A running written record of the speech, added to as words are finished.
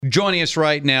Joining us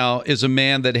right now is a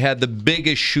man that had the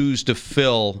biggest shoes to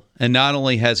fill, and not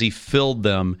only has he filled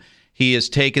them, he has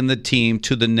taken the team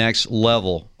to the next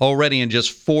level. Already in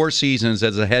just 4 seasons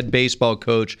as a head baseball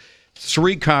coach,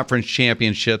 3 conference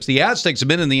championships. The Aztecs have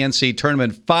been in the NCAA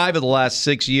tournament 5 of the last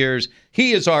 6 years.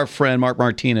 He is our friend. Mark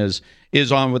Martinez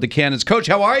is on with the Cannons. Coach,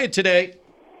 how are you today?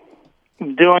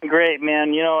 Doing great,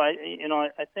 man.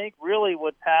 I think really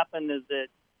what's happened is that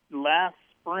last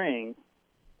spring,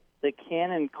 the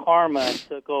Cannon Karma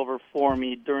took over for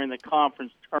me during the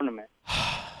conference tournament.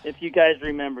 If you guys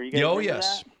remember. You guys remember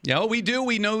yes. that? Yeah, we do.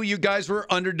 We know you guys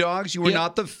were underdogs. You were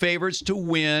not the favorites to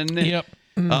win. Yep.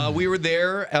 We were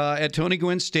there at Tony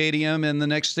Gwynn Stadium, and the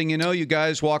next thing you know, you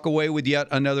guys walk away with yet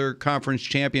another conference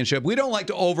championship. We don't like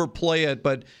to overplay it,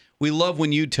 but we love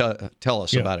when you tell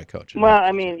us about it, Coach. Well,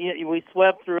 I mean, we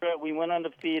swept through it. We went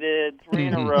undefeated 3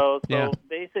 in a row. So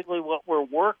basically what we're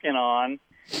working on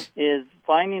is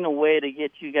finding a way to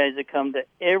get you guys to come to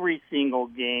every single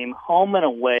game, home and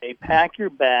away, pack your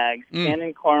bags.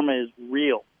 Cannon Karma is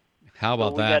real. How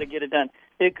about that? We got to get it done.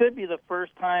 It could be the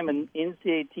first time an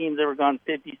NCAA team's ever gone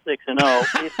 56-0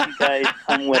 if you guys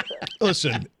come with us.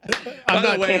 Listen, by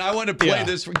the way, I want to play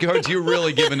this for Coach. You're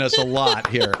really giving us a lot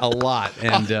here, a lot.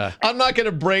 And I'm not going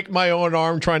to break my own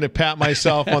arm trying to pat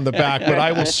myself on the back, but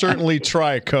I will certainly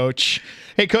try, Coach.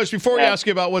 Hey, Coach, before we ask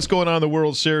you about what's going on in the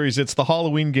World Series, it's the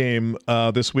Halloween game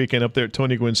this weekend up there at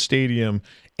Tony Gwynn Stadium,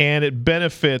 and it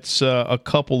benefits a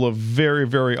couple of very,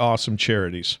 very awesome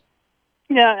charities.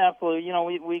 Yeah,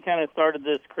 absolutely. We kind of started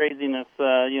this craziness,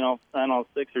 I don't know,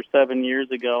 6 or 7 years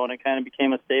ago, and it kind of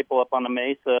became a staple up on the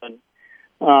Mesa.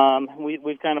 And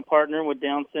we've kind of partnered with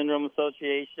Down Syndrome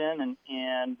Association,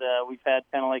 and we've had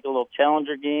kind of like a little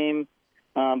challenger game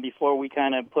before we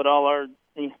kind of put all our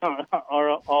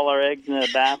all our eggs in a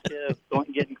basket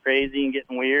of getting crazy and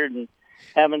getting weird and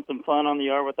having some fun on the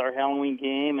yard with our Halloween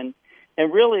game. And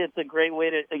really, it's a great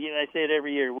way to, again, I say it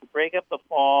every year, we break up the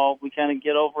fall, we kind of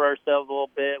get over ourselves a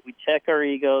little bit, we check our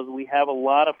egos, we have a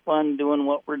lot of fun doing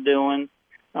what we're doing.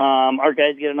 Our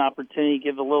guys get an opportunity to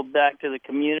give a little back to the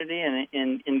community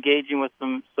and engaging with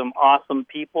some awesome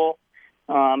people.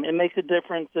 It makes a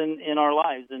difference in our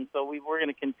lives, and so we're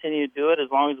going to continue to do it as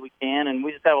long as we can, and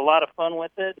we just have a lot of fun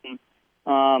with it. And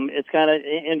it's kind of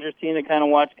interesting to kind of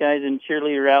watch guys in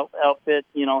cheerleader outfit,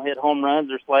 hit home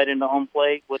runs or slide into home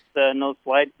plate with no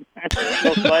sliders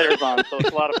on. So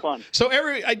it's a lot of fun. So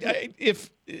if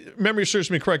memory serves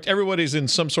me correct, everybody's in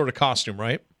some sort of costume,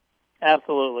 right?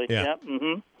 Absolutely. Yeah. Yep.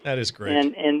 Mm-hmm. That is great.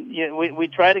 And we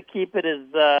try to keep it as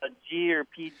G or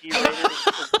PG rated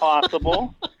as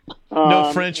possible.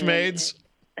 No French maids.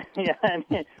 Yeah, I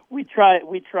mean, we try,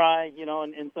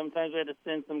 and sometimes we had to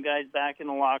send some guys back in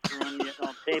the locker room,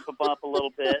 tape them up a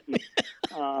little bit.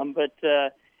 But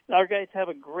our guys have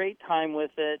a great time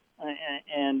with it,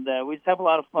 and we just have a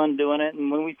lot of fun doing it. And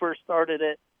when we first started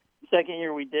it, second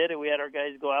year we did it, we had our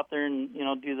guys go out there and,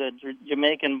 do the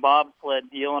Jamaican bobsled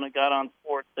deal, and it got on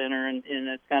Sports Center, and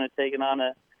it's kind of taken on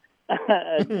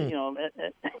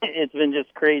it's been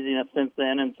just craziness since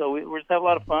then. And so we just have a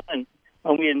lot of fun. And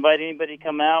when we invite anybody to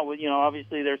come out,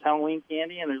 obviously there's Halloween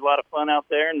candy, and there's a lot of fun out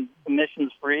there, and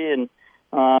admission's free, and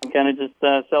kind of just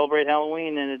celebrate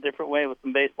Halloween in a different way with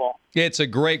some baseball. It's a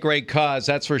great, great cause,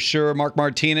 that's for sure. Mark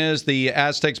Martinez, the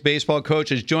Aztecs baseball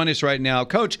coach, is joining us right now.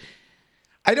 Coach,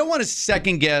 I don't want to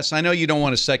second guess. I know you don't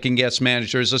want to second guess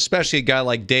managers, especially a guy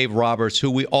like Dave Roberts,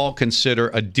 who we all consider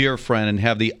a dear friend and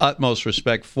have the utmost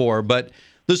respect for. But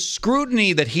the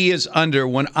scrutiny that he is under,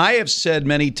 when I have said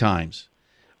many times,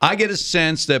 I get a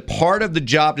sense that part of the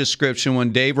job description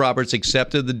when Dave Roberts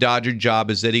accepted the Dodger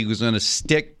job is that he was going to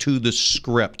stick to the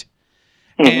script.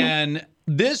 Mm-hmm. And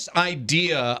this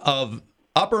idea of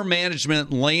upper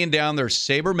management laying down their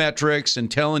sabermetrics and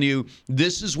telling you,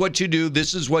 this is what you do,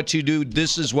 this is what you do,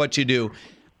 this is what you do.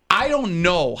 I don't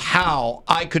know how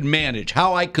I could manage,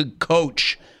 how I could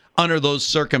coach under those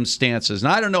circumstances.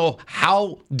 And I don't know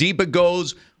how deep it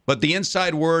goes, but the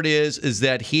inside word is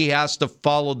that he has to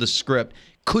follow the script.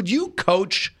 Could you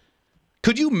coach?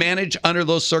 Could you manage under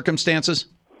those circumstances?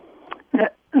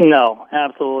 No,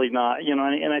 absolutely not.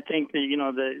 And I think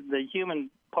that, the human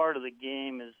part of the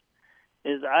game is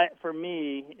for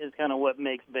me is kind of what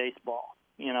makes baseball.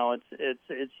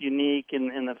 It's unique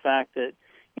in the fact that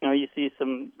you see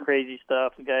some crazy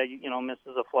stuff. A guy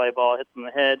misses a fly ball, hits him in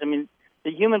the head. I mean,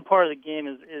 the human part of the game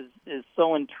is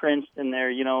so entrenched in there.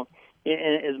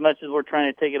 As much as we're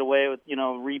trying to take it away with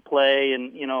replay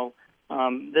and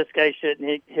this guy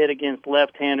shouldn't hit against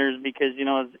left-handers because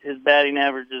his batting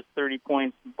average is 30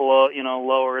 points below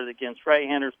lower against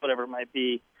right-handers, whatever it might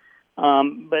be.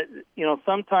 But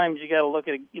sometimes you got to look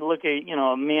at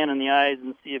a man in the eyes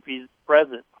and see if he's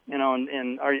present.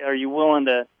 and are you willing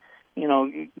to,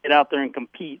 get out there and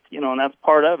compete, and that's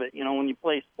part of it. When you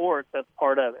play sports, that's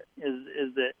part of it.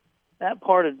 Is that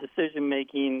part of decision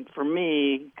making for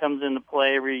me comes into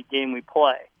play every game we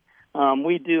play.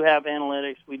 We do have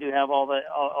analytics, we do have all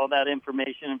that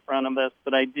information in front of us,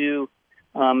 but I do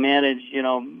manage,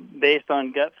 based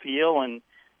on gut feel and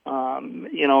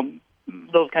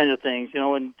those kinds of things.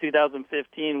 In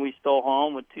 2015, we stole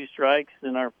home with 2 strikes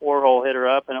and our 4-hole hitter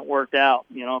up, and it worked out.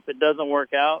 If it doesn't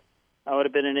work out, I would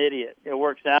have been an idiot. It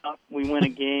works out, we win a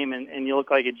game, and you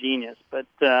look like a genius. But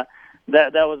that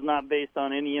was not based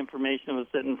on any information that was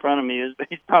sitting in front of me. It was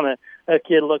based on a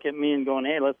kid look at me and going,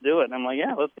 "Hey, let's do it." And I'm like,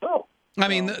 "Yeah, let's go." I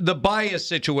mean, the bias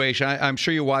situation, I'm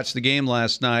sure you watched the game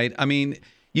last night. I mean,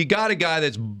 you got a guy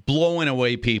that's blowing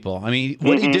away people. I mean,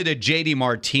 what he did at J.D.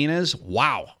 Martinez,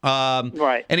 wow.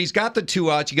 Right. And he's got the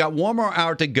 2 outs. You got 1 more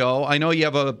out to go. I know you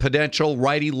have a potential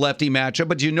righty-lefty matchup,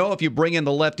 but if you bring in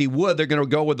the lefty Wood, they're going to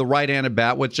go with the right-handed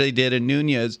bat, which they did in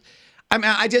Nunez. I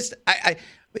mean,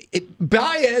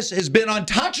 Baez has been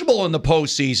untouchable in the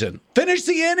postseason. Finish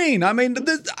the inning. I mean,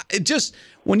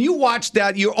 when you watch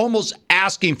that, you're almost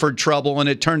asking for trouble, and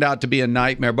it turned out to be a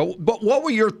nightmare. But what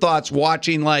were your thoughts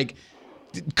watching?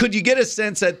 Could you get a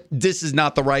sense that this is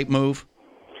not the right move?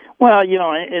 Well,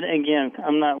 again,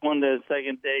 I'm not one to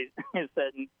second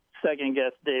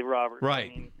guess Dave Roberts.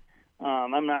 Right. I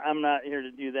mean, I'm not here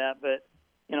to do that, but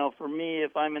for me,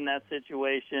 if I'm in that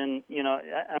situation,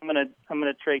 I'm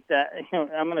gonna take that.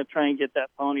 I'm gonna try and get that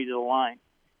pony to the line,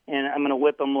 and I'm gonna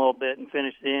whip him a little bit and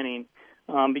finish the inning,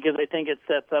 because I think it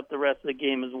sets up the rest of the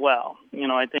game as well.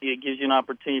 I think it gives you an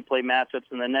opportunity to play matchups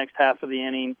in the next half of the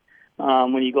inning.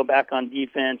 When you go back on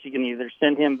defense, you can either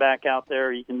send him back out there,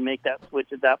 or you can make that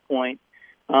switch at that point.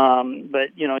 But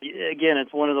again,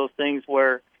 it's one of those things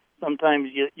where sometimes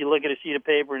you look at a sheet of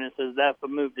paper and it says that's the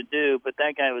move to do, but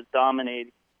that guy was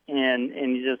dominating.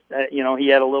 And you just, he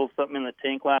had a little something in the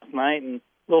tank last night and a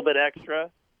little bit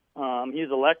extra. He was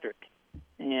electric.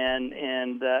 And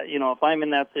if I'm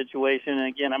in that situation, and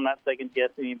again, I'm not second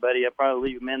guessing anybody, I'd probably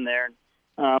leave him in there.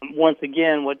 Once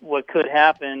again, what could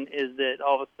happen is that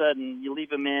all of a sudden you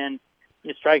leave him in,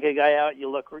 you strike a guy out, you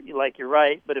look like you're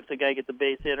right, but if the guy gets a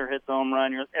base hit or hits a home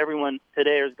run, everyone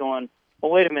today is going,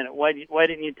 well, wait a minute, why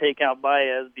didn't you take out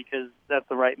Baez, because that's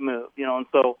the right move, and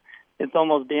so it's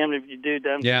almost damned if you do,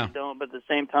 damned if you don't. But at the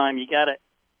same time, you gotta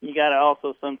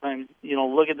also sometimes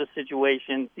look at the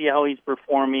situation, see how he's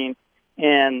performing,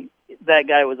 and that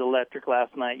guy was electric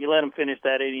last night. You let him finish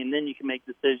that inning, and then you can make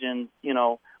decisions,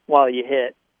 while you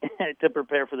hit to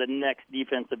prepare for the next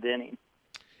defensive inning.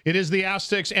 It is the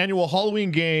Aztecs annual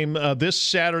Halloween game this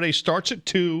Saturday. Starts at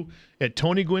 2 at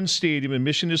Tony Gwynn Stadium.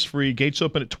 Admission is free. Gates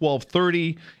open at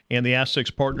 12:30. And the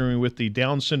Aztecs partnering with the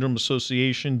Down Syndrome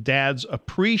Association, Dads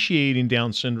Appreciating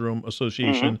Down Syndrome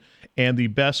Association, and the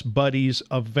Best Buddies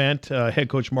event. Head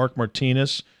coach Mark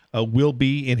Martinez will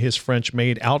be in his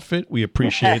French-made outfit. We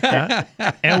appreciate that.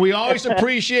 And we always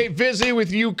appreciate visiting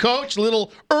with you, Coach.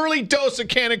 Little early dose of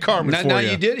Cannon Carmen for now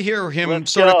you. You did hear him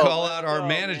Let's sort of go. call out our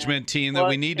management team that Well,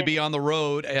 we need to be on the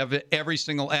road, have every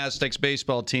single Aztecs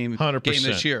baseball team 100%. game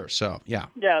this year. So, yeah.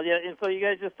 Yeah, and so you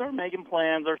guys just start making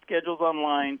plans. Our schedule's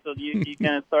online, so you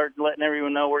kind of start letting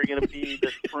everyone know where you're going to be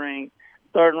this spring,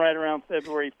 starting right around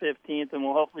February 15th, and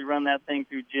we'll hopefully run that thing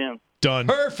through June. Done.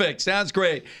 Perfect. Sounds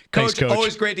great. Thanks, Coach.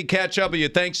 Always great to catch up with you.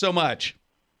 Thanks so much.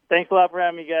 Thanks a lot for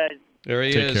having me, guys. There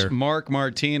he Take is, care. Mark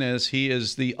Martinez. He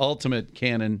is the ultimate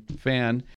Cannon fan.